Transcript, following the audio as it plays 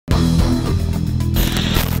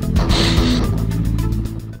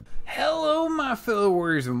my fellow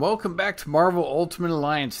warriors, and welcome back to Marvel Ultimate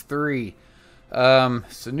Alliance 3.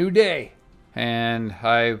 It's a new day, and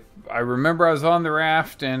I remember I was on the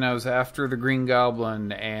raft, and I was after the Green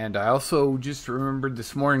Goblin, and I also just remembered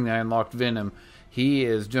this morning that I unlocked Venom. He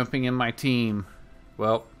is jumping in my team.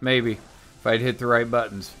 Well, maybe, if I'd hit the right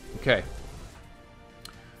buttons. Okay.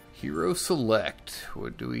 Hero select.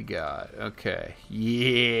 What do we got? Okay.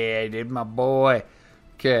 Yeah, I did my boy.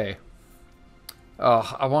 Okay.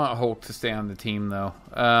 Oh, I want Hulk to stay on the team, though.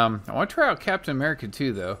 I want to try out Captain America,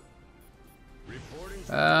 too, though.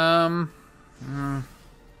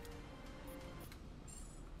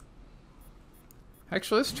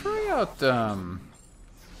 Actually, let's try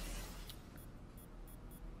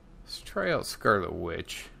out Scarlet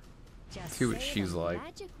Witch. See what she's like.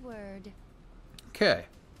 Okay.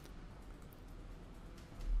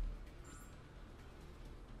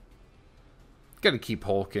 Got to keep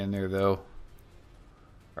Hulk in there, though.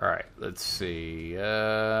 Alright, let's see.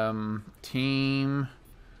 Team.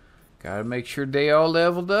 Gotta make sure they all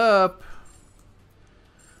leveled up.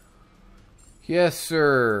 Yes,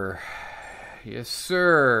 sir. Yes,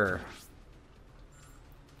 sir.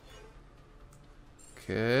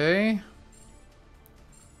 Okay.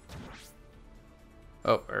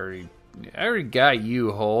 Oh, I already got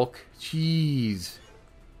you, Hulk. Jeez.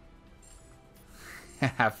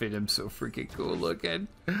 Venom's so freaking cool looking.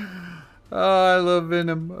 Oh, I love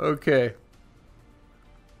Venom. Okay.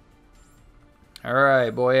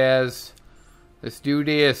 Alright, boyaz. Let's do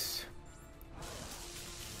this.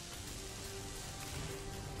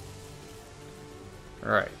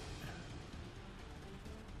 Alright.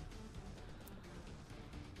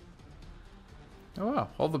 Oh wow,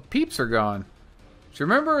 all the peeps are gone. So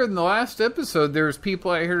remember in the last episode there was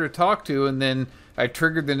people out here to talk to, and then I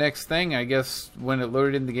triggered the next thing. I guess when it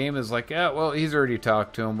loaded in the game, it's like, yeah, well, he's already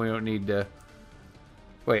talked to him. We don't need to.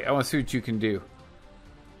 Wait, I want to see what you can do.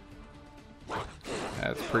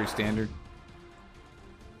 That's pretty standard.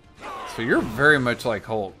 So you're very much like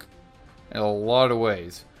Hulk in a lot of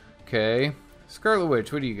ways. Okay. Scarlet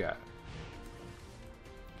Witch, what do you got?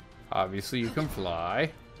 Obviously, you can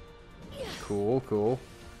fly. Cool, cool.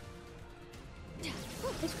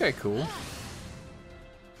 This guy cool.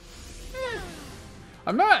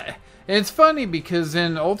 I'm not... And it's funny because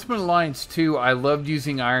in Ultimate Alliance 2, I loved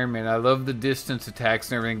using Iron Man. I love the distance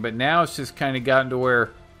attacks and everything. But now it's just kind of gotten to where...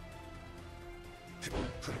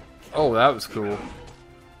 Oh, that was cool.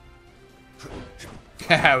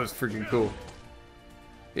 That was freaking cool.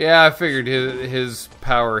 Yeah, I figured his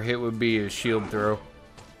power hit would be his shield throw.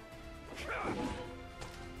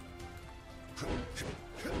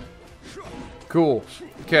 Cool.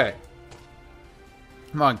 Okay.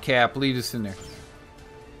 Come on, Cap. Lead us in there.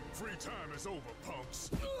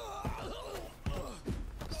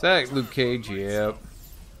 Is that Luke Cage? Yep.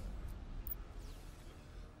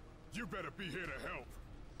 You better be here to help.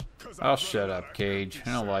 I'll shut up, Cage.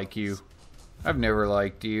 I don't like you. I've never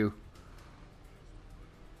liked you.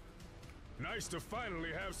 Nice to finally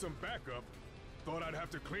have some backup. Thought I'd have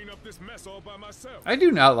to clean up this mess all by myself. I do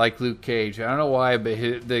not like Luke Cage. I don't know why,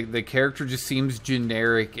 but the character just seems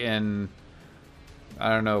generic and, I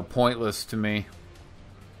don't know, pointless to me.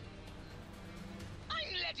 I'm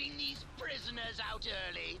letting these prisoners out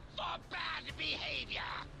early for bad behavior.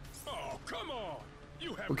 Oh, come on.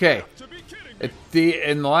 You have got to be kidding me.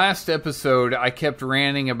 In the last episode, I kept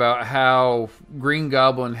ranting about how Green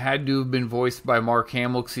Goblin had to have been voiced by Mark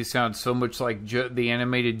Hamill because he sounds so much like the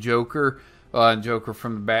animated Joker. Joker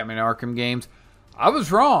from the Batman Arkham games. I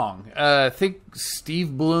was wrong. I think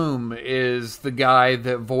Steve Bloom is the guy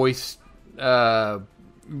that voiced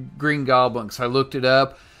Green Goblin. So I looked it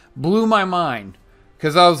up. Blew my mind.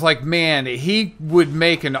 Because I was like, man, he would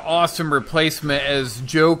make an awesome replacement as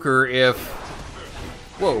Joker if...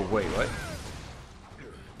 Whoa, wait, what?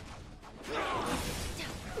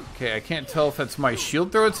 Okay, I can't tell if that's my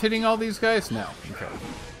shield throw that's hitting all these guys. No. Okay.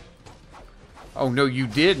 Oh, no, you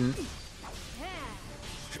didn't.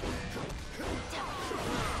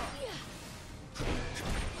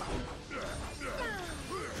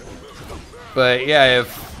 But yeah,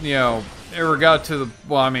 if, you know, ever got to the...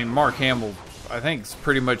 Well, I mean, Mark Hamill, I think, is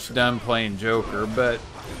pretty much done playing Joker. But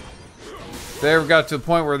if they ever got to the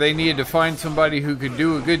point where they needed to find somebody who could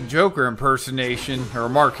do a good Joker impersonation, or a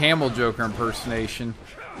Mark Hamill Joker impersonation.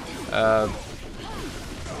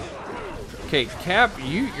 Okay, Cap,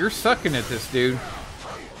 you're sucking at this, dude.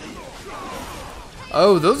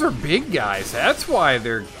 Oh, those are big guys. That's why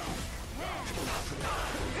they're...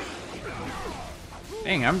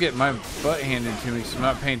 Dang, I'm getting my butt handed to me, so I'm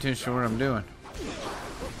not paying attention to what I'm doing.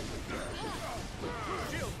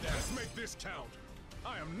 Let's make this count.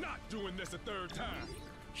 I am not doing this a third time.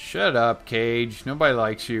 Shut up, Cage. Nobody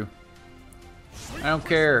likes you. I don't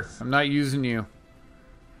care. I'm not using you.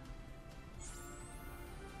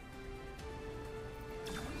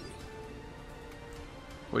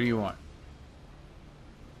 What do you want?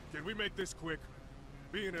 Can we make this quick?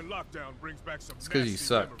 Being in lockdown brings back some. It's because you nasty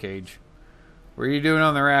suck, memories. Cage. What are you doing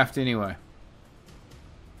on the raft anyway?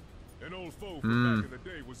 An old foe from back in the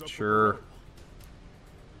day was up for Sure. parole.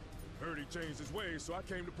 Heard he changed his ways, so I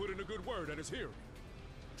came to put in a good word at his hearing.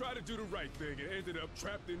 Tried to do the right thing and ended up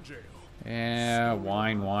trapped in jail. Yeah,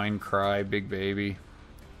 whine, whine, cry, big baby.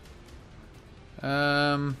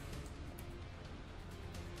 Okay,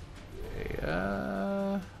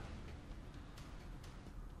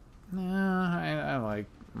 no, I like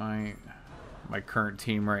my current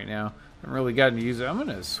team right now. I haven't really gotten to use it. I'm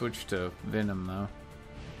gonna switch to Venom though.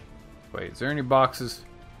 Wait, is there any boxes?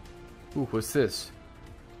 Ooh, what's this?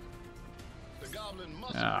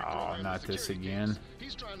 Oh, not this again.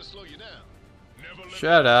 He's trying to slow you down. Never let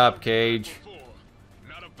Shut me up, down Cage. before.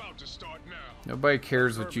 Not about to start now. Nobody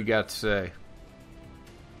cares what you got to say.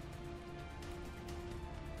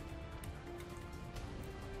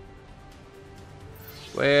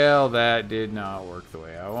 Well, that did not work the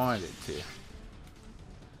way I wanted it to.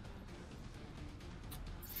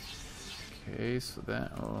 Okay, so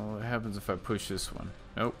that... Oh, what happens if I push this one?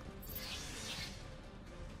 Nope.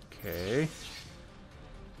 Okay.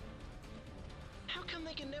 How come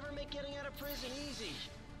they can never make getting out of prison easy?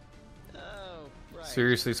 Oh, right.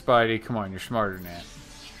 Seriously, Spidey, come on, you're smarter than that.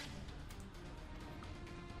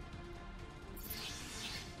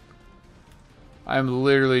 I'm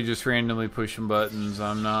literally just randomly pushing buttons.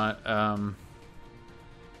 I'm not,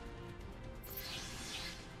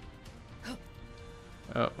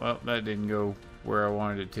 Oh, well, that didn't go where I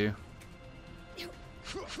wanted it to.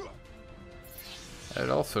 That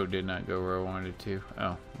also did not go where I wanted it to.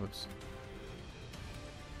 Oh, whoops.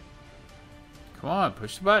 Come on,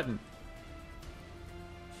 push the button.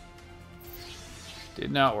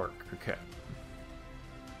 Did not work. Okay.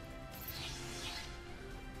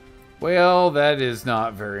 Well, that is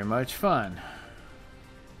not very much fun.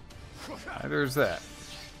 There's that.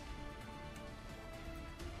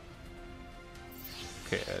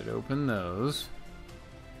 Okay, I'd open those.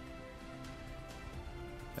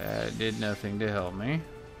 That did nothing to help me.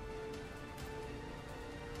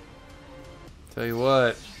 Tell you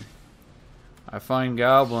what, I find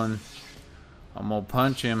Goblin, I'm gonna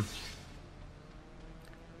punch him.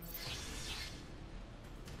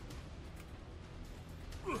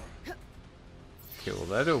 Okay, well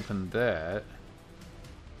that opened that.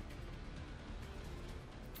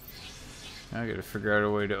 Now I gotta figure out a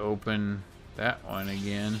way to open that one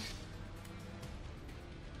again.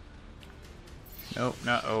 Nope,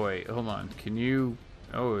 not. Oh, wait, hold on. Can you.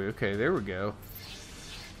 Oh, okay, there we go.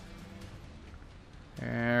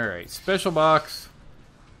 Alright, special box.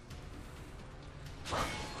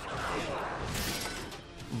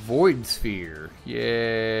 Void Sphere.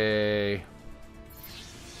 Yay.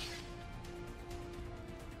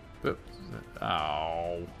 Oops.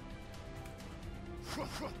 Oh.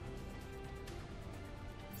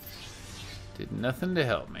 Did nothing to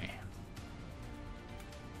help me.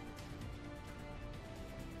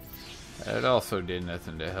 That also did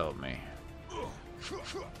nothing to help me.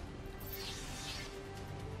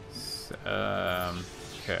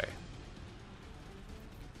 Okay.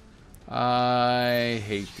 I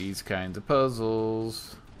hate these kinds of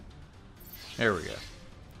puzzles. There we go.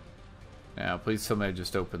 Now, please somebody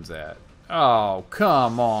just opens that. Oh,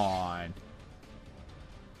 come on.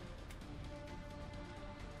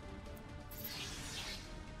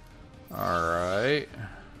 Alright.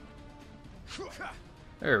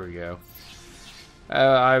 There we go.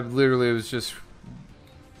 I literally was just...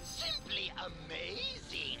 Simply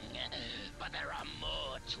amazing. But there are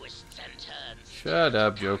more twists and turns. Shut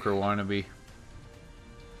up, Joker wannabe.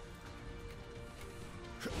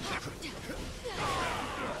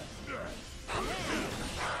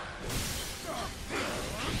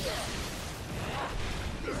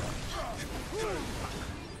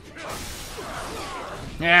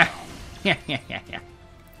 Yeah. Yeah.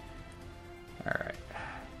 Alright.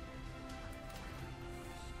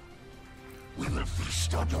 We will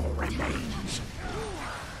feast on your remains.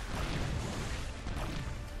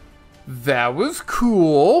 That was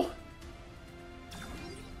cool.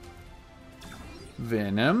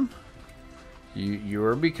 Venom. You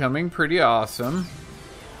are becoming pretty awesome.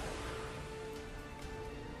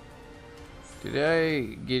 Did I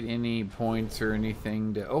get any points or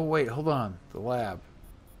anything to... Oh, wait, hold on. The lab.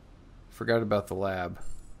 Forgot about the lab.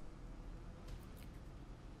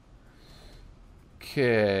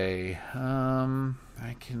 Okay.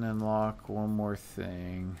 I can unlock one more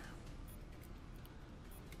thing.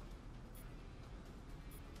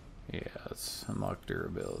 Yeah, let's unlock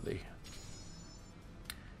durability.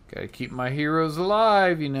 Gotta keep my heroes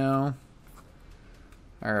alive, you know.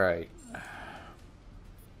 Alright.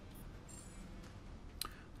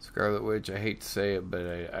 Scarlet Witch, I hate to say it, but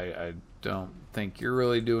I don't think you're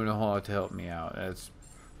really doing a whole lot to help me out. That's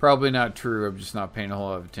probably not true. I'm just not paying a whole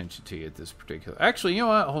lot of attention to you at this particular... Actually, you know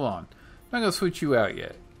what? Hold on. I'm not going to switch you out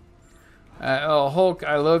yet. Hulk,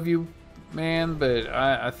 I love you, man, but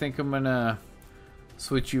I think I'm going to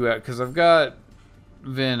switch you out because I've got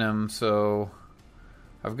Venom, so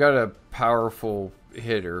I've got a powerful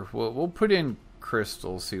hitter. We'll put in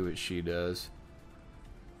Crystal, see what she does.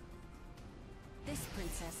 This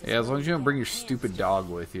princess is Yeah, as long as you don't bring your stupid dog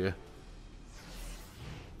with you.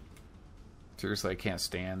 Seriously, I can't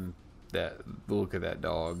stand that look of that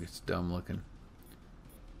dog. It's dumb looking.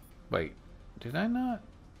 Wait, did I not?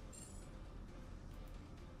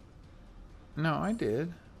 No, I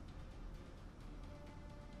did.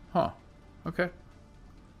 Huh. Okay.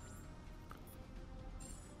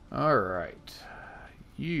 Alright.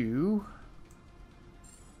 You...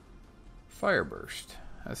 Fireburst.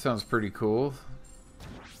 That sounds pretty cool.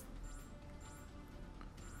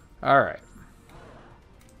 Alright.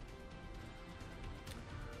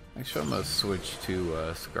 Actually, I'm going to switch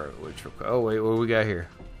to Scarlet Witch real quick. Oh, wait, what do we got here?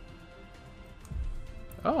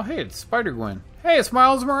 Oh, hey, it's Spider-Gwen. Hey, it's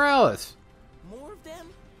Miles Morales. More of them?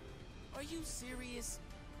 Are you serious?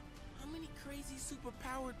 How many crazy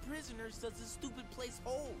superpowered prisoners does this stupid place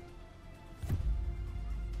hold?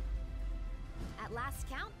 At last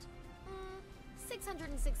count,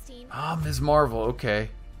 616. Ah, Ms. Marvel, okay.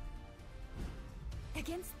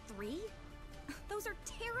 Against 3? Those are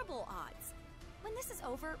terrible odds. When this is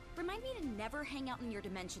over, remind me to never hang out in your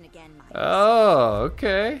dimension again, Miles. Oh,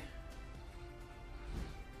 okay.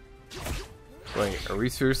 Wait, are we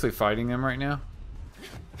seriously fighting them right now?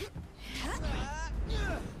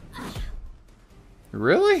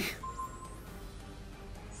 Really?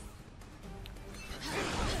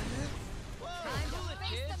 Whoa, cool it,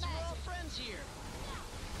 kids. We're all friends here.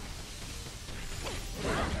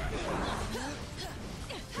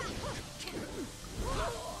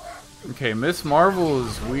 Okay, Miss Marvel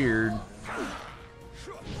is weird.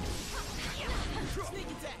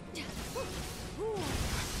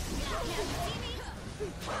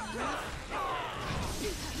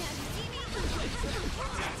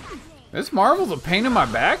 Miss Marvel's a pain in my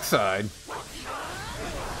backside.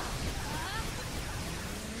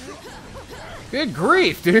 Good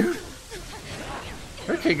grief, dude.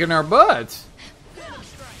 They're kicking our butts.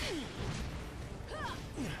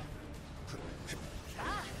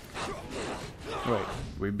 Wait,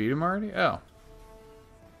 we beat him already? Oh.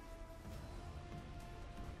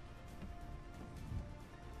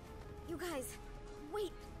 You guys,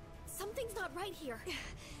 wait. Something's not right here.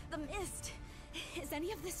 The mist. Is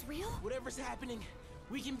any of this real? Whatever's happening,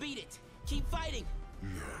 we can beat it. Keep fighting.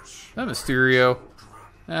 Yes. That Mysterio.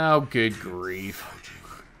 Oh, good grief.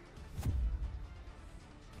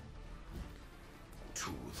 To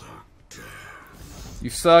the death. You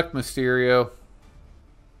suck, Mysterio.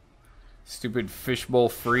 Stupid fishbowl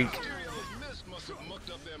freak. Mysterio's mist must have mucked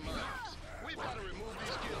up their minds. We've got to remove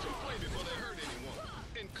these kids from play before they hurt anyone,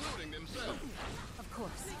 including themselves. Of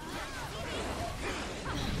course.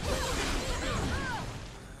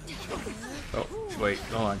 Oh, wait,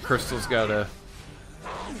 hold on. Crystal's got a...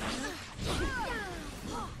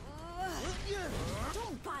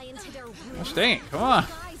 Don't buy into their rules. Gosh dang it, come on.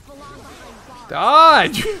 Guys belong behind bars.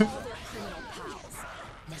 Dodge! All their criminal pals.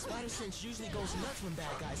 My spider sense usually goes nuts when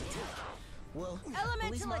bad guys attack. Well, at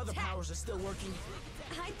Elemental least my other attack. powers are still working.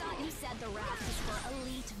 I thought you said the raft is for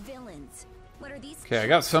elite villains. What are these? Okay, I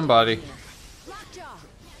got somebody. Lockjaw.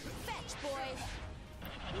 Fetch, boy.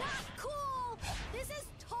 Not cool. This is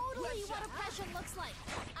totally what oppression looks like.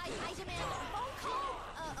 I demand a phone call,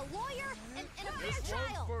 a lawyer, and a fair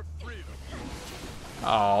trial. For freedom.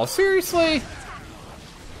 Oh, seriously?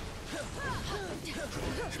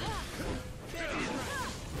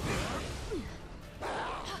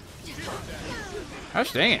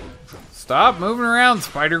 Gosh dang it. Stop moving around,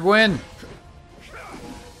 Spider-Gwen.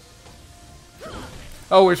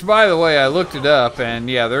 Oh, which, by the way, I looked it up, and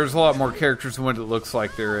yeah, there's a lot more characters than what it looks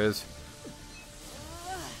like there is.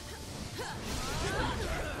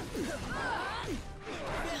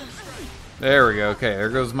 There we go. Okay, there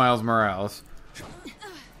goes Miles Morales. When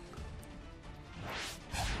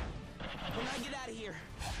I get out of here,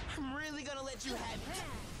 I'm really gonna let you have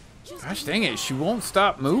it. Gosh dang it, she won't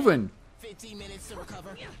stop moving. 15 minutes to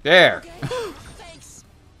recover. There. Thanks.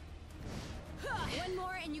 When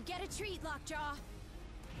You get a treat, Lockjaw.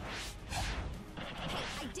 Hey,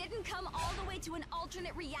 I didn't come all the way to an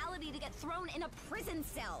alternate reality to get thrown in a prison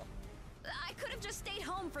cell. I could have just stayed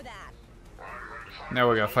home for that. Now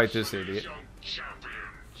we gotta fight this idiot.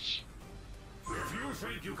 Champions. If you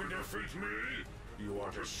think you can defeat me, you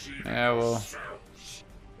ought to see Yeah, well. yourselves.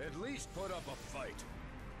 At least put up a fight.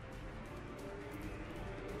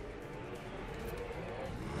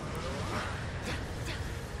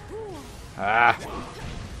 Ah.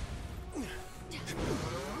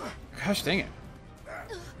 Gosh dang it.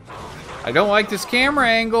 I don't like this camera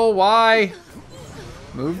angle. Why?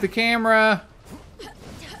 Move the camera.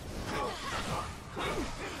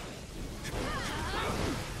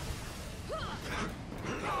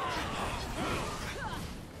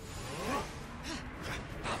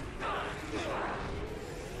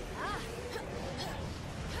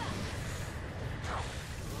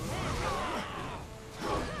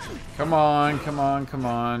 Come on, come on, come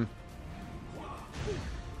on.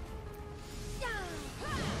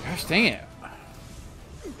 Gosh dang it.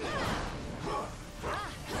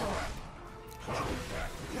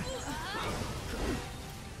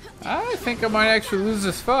 I think I might actually lose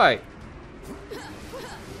this fight.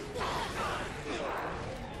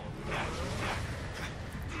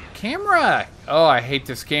 Camera! Oh, I hate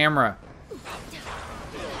this camera.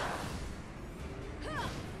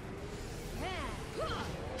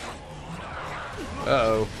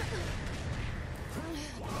 Uh-oh.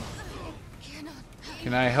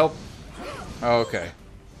 Can I help? Oh, okay.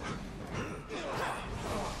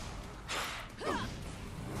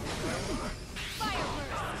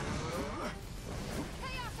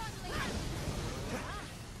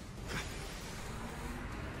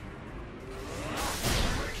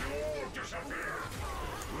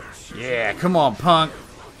 Yeah, come on, punk.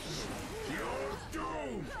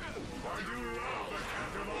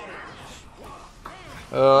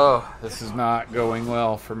 Oh, this is not going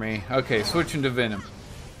well for me. Okay, switching to Venom.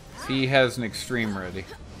 He has an extreme ready.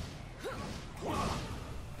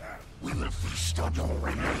 When the Fistador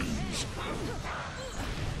remains,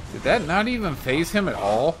 Did that not even phase him at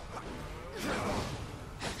all?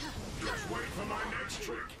 just wait for my next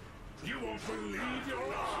trick. You won't believe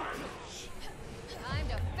your eyes. Time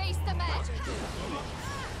to face the magic.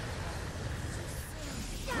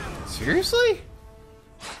 Seriously?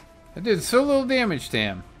 I did so little damage to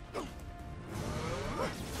him.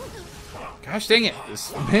 Gosh dang it,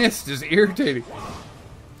 this mist is irritating.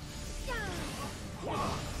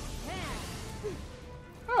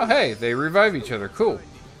 Oh hey, they revive each other, cool.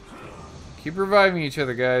 Keep reviving each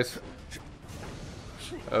other, guys.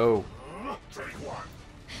 Oh. Take one.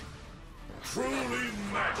 Truly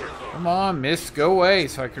magical. Come on, mist, go away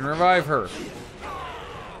so I can revive her.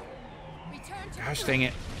 Gosh dang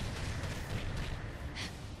it.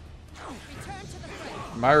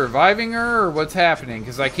 Am I reviving her, or what's happening?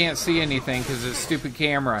 Because I can't see anything because of this stupid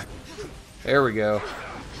camera. There we go.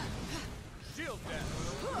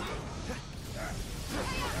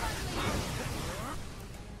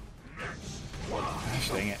 Gosh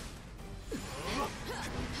dang it.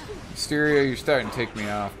 Mysterio, you're starting to tick me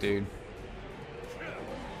off, dude.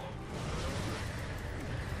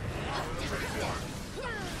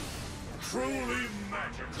 Truly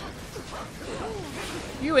magical.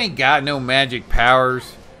 You ain't got no magic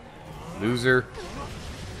powers, loser.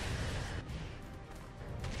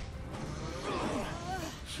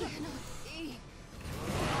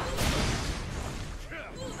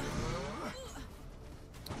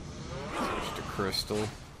 Switch to Crystal.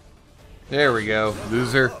 There we go,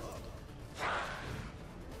 loser.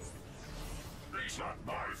 It's not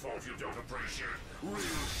my fault you don't appreciate real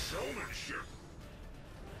showmanship.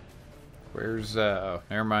 Where's, oh,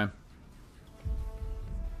 never mind.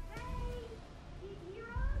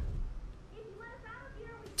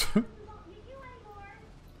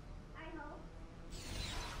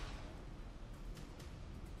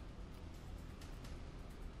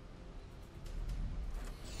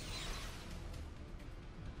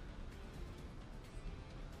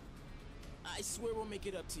 I swear we'll make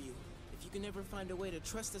it up to you. If you can ever find a way to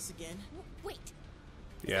trust us again. Wait,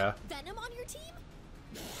 Yeah. Venom on your team?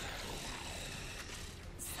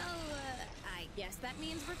 So, I guess that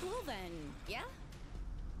means we're cool then, yeah?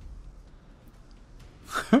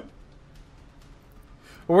 I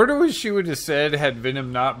wonder what she would have said had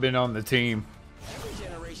Venom not been on the team. Every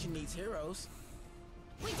generation needs heroes.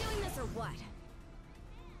 We doing this or what?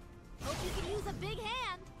 Hope you can use a big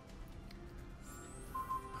hand.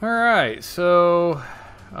 Alright, so...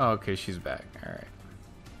 Oh, okay, she's back. Alright.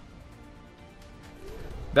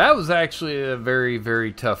 That was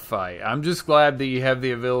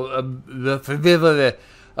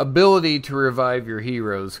ability to revive your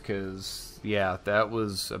heroes, because, yeah, that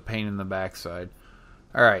was a pain in the backside.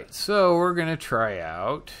 Alright, so we're going to try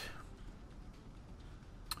out...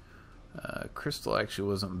 Crystal actually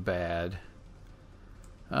wasn't bad.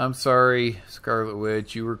 I'm sorry, Scarlet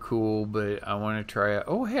Witch, you were cool, but I want to try out...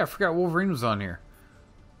 Oh, hey, I forgot Wolverine was on here.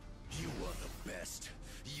 You are the best.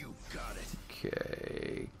 You got it.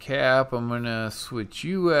 Okay, Cap, I'm going to switch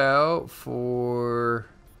you out for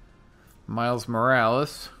Miles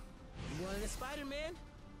Morales. You wanted a Spider-Man?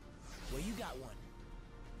 Well, you got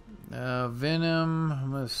one. Venom,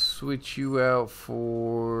 I'm going to switch you out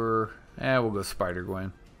for... we'll go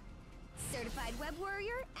Spider-Gwen. Certified web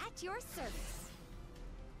warrior at your service.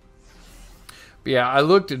 But yeah, I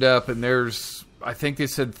looked it up, and there's... I think they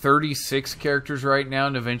said 36 characters right now,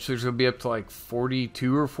 and eventually there's going to be up to like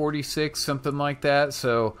 42 or 46, something like that.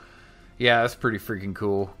 So, yeah, that's pretty freaking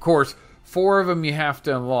cool. Of course, 4 of them you have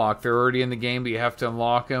to unlock. They're already in the game, but you have to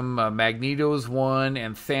unlock them. Magneto is one,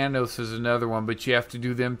 and Thanos is another one, but you have to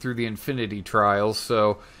do them through the Infinity Trials.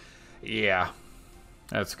 So, yeah,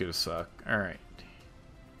 that's going to suck. Alright.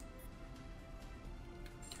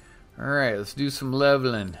 Alright, let's do some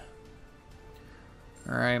leveling.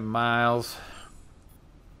 Alright, Miles.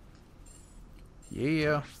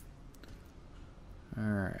 Yeah.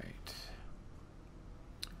 Alright.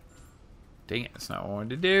 Dang it, that's not what I wanted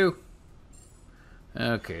to do.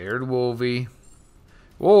 Okay, there's Wolvie.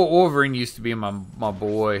 Wolverine used to be my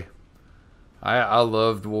boy. I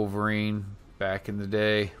loved Wolverine back in the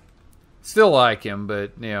day. Still like him,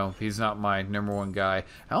 but, you know, he's not my number one guy.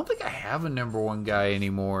 I don't think I have a number one guy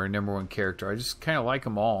anymore, a number one character. I just kind of like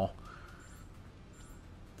them all.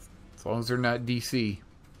 As long as they're not DC.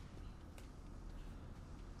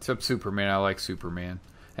 Except Superman. I like Superman.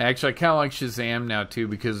 And actually, I kind of like Shazam now, too,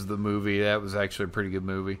 because of the movie. That was actually a pretty good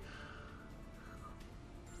movie.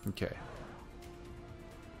 Okay.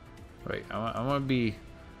 Wait, I want to be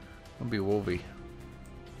Wolvie.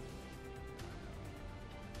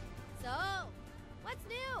 So, what's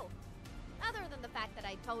new? Other than the fact that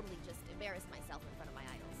I totally just embarrassed myself in front of my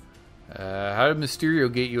idols. How did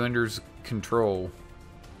Mysterio get you under his control?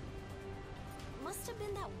 Must have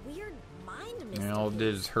been that weird mind You mist. know, all it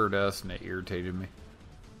did is hurt us, and it irritated me.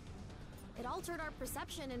 It altered our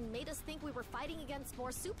perception and made us think we were fighting against more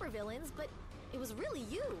supervillains, but it was really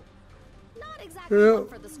you. Not exactly one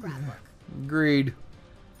for the scrapbook. Agreed.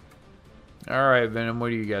 Alright, Venom, what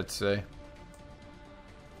do you got to say?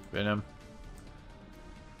 Venom?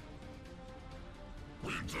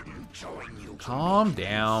 We didn't join you. Calm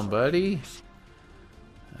down, buddy.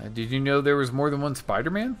 Did you know there was more than one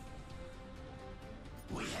Spider-Man?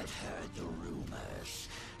 We had heard the rumors,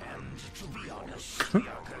 and to be honest, we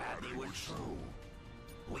are glad they were true.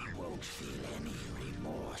 We won't feel any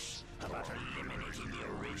remorse about eliminating the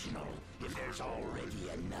original if there's already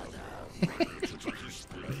another ready to take his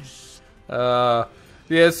place.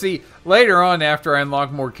 Yeah, see, later on after I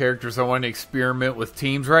unlock more characters, I want to experiment with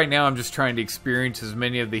teams. Right now, I'm just trying to experience as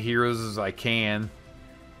many of the heroes as I can.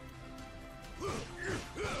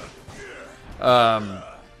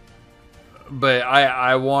 But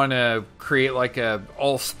I want to create like a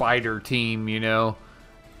all-spider team, you know?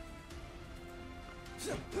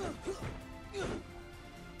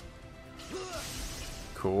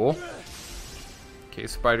 Cool. Okay,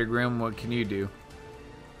 Spider-Grim, what can you do?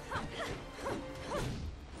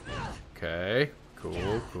 Okay,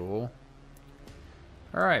 cool.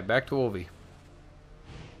 Alright, back to Wolvie.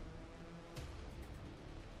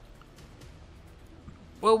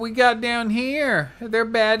 What we got down here? Are there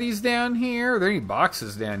baddies down here? Are there any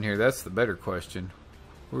boxes down here? That's the better question.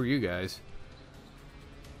 Who are you guys?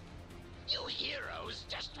 You heroes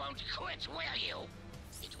just won't quit, will you?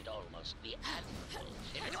 It would almost be admirable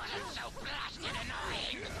if it wasn't so blasted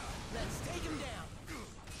annoying. Let's take him down.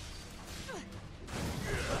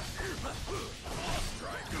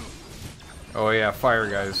 Oh yeah, fire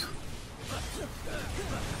guys.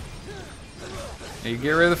 You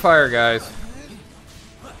get rid of the fire guys.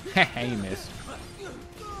 Haha, you missed.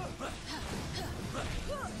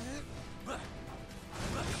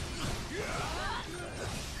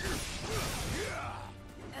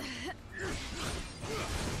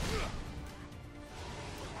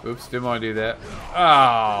 Oops, didn't want to do that.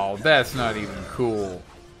 Oh, that's not even cool.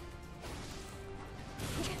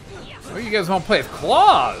 Oh, you guys want to play with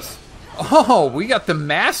claws? Oh, we got the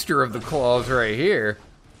master of the claws right here.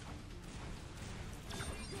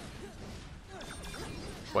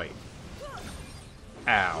 Wait.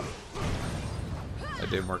 Ow. That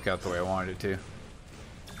didn't work out the way I wanted it to.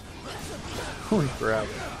 Holy crap.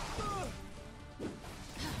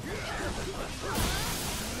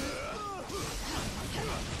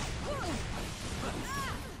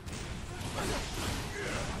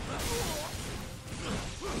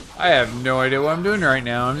 I have no idea what I'm doing right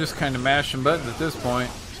now. I'm just kind of mashing buttons at this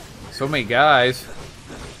point. So many guys.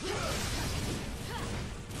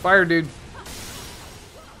 Fire, dude.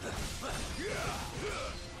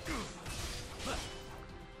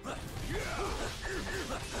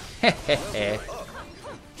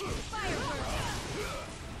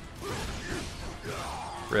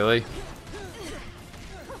 Really?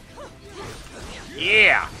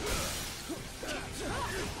 Yeah!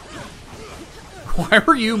 Why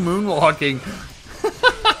were you moonwalking?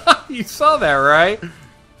 You saw that, right?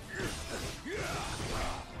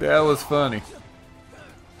 That was funny.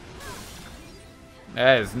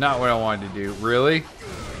 That is not what I wanted to do. Really?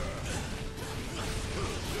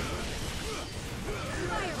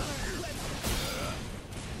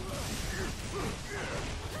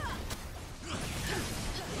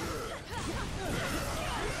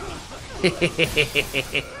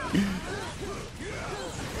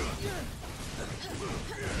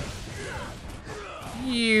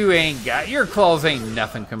 You ain't got... Your claws ain't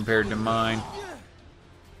nothing compared to mine.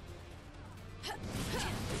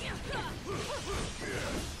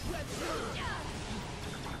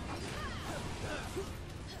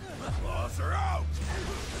 Claws are out.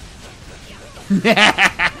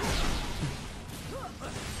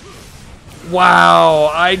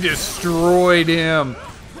 Wow, I destroyed him.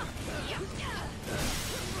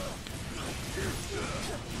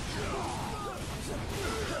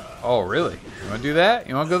 Oh, really? You want to do that?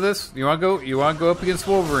 You want to go this? You want to go up against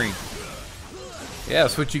Wolverine? Yeah,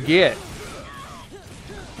 that's what you get.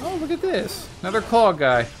 Oh, look at this. Another claw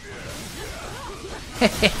guy.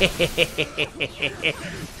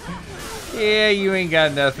 Yeah, you ain't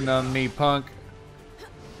got nothing on me, punk.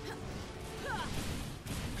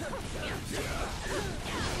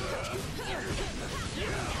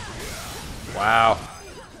 Wow.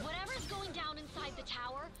 Whatever's going down inside the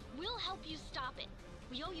tower, we'll help you stop it.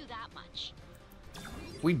 We owe you that much.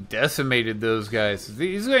 We decimated those guys. Is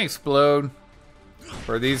these gonna explode?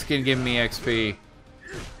 Or are these gonna give me XP?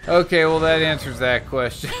 Okay, well that answers that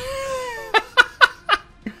question.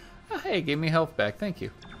 Oh, hey, gave me health back. Thank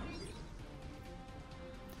you.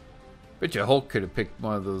 Bet you Hulk could have picked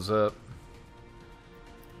one of those up.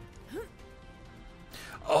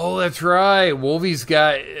 Oh, that's right. Wolvie's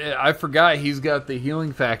got... I forgot he's got the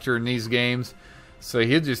healing factor in these games. So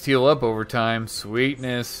he'll just heal up over time.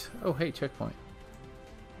 Sweetness. Oh, hey, checkpoint.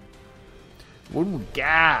 What do we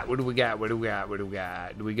got? What do we got? What do we got? What do we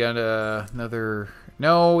got? Do we got another...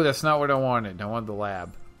 No, that's not what I wanted. I wanted the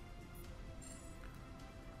lab.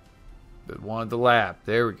 But wanted the lab.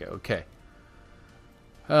 There we go. Okay.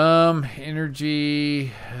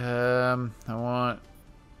 Energy. I want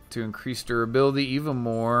to increase durability even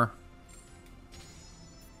more.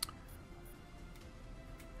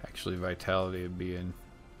 Actually, vitality would be in.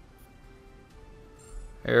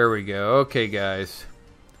 There we go. Okay, guys.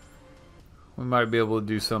 We might be able to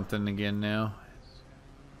do something again now.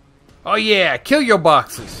 Oh, yeah. Kill your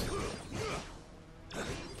boxes.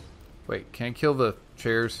 Wait, can I kill the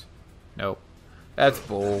chairs? Nope. That's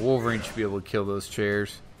bull. Wolverine should be able to kill those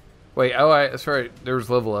chairs. Wait, oh, that's right. There was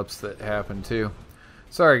level ups that happened too.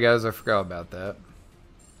 Sorry, guys. I forgot about that.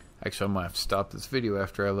 Actually, I might have to stop this video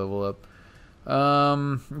after I level up.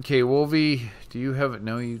 Okay, Wolvie, do you have it?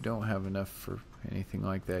 No, you don't have enough for anything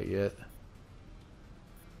like that yet.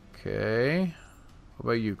 Okay. What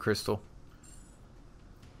about you, Crystal?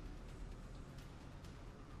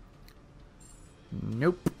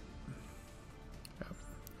 Nope.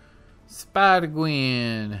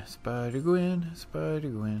 Spider-Gwen. Spider-Gwen.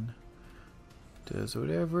 Spider-Gwen. Does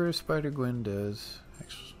whatever Spider-Gwen does.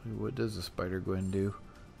 Actually, what does a Spider-Gwen do?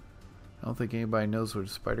 I don't think anybody knows what a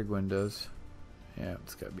Spider-Gwen does. Yeah,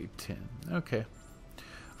 it's got to be 10. Okay.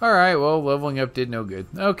 Alright, well, leveling up did no good.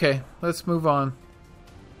 Okay, let's move on.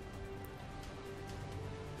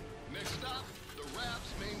 Next stop, the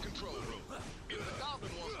Rab's main control room. If the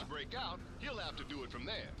Goblin wants to break out, he'll have to do it from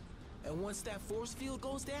there. And once that force field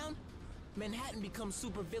goes down, Manhattan becomes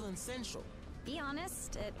supervillain central. Be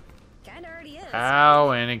honest, it kinda already is. Ow,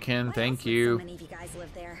 Anakin, thank you. So many of you guys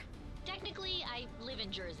live there. Technically, I live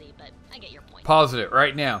in Jersey, but I get your point. Pause it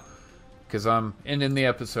right now, because I'm ending the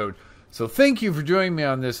episode. So thank you for joining me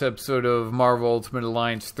on this episode of Marvel Ultimate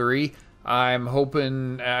Alliance 3. I'm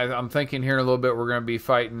hoping, I'm thinking here in a little bit we're going to be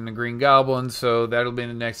fighting the Green Goblin, so that'll be in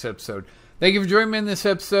the next episode. Thank you for joining me in this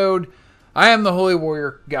episode. I am the Holy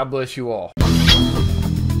Warrior. God bless you all.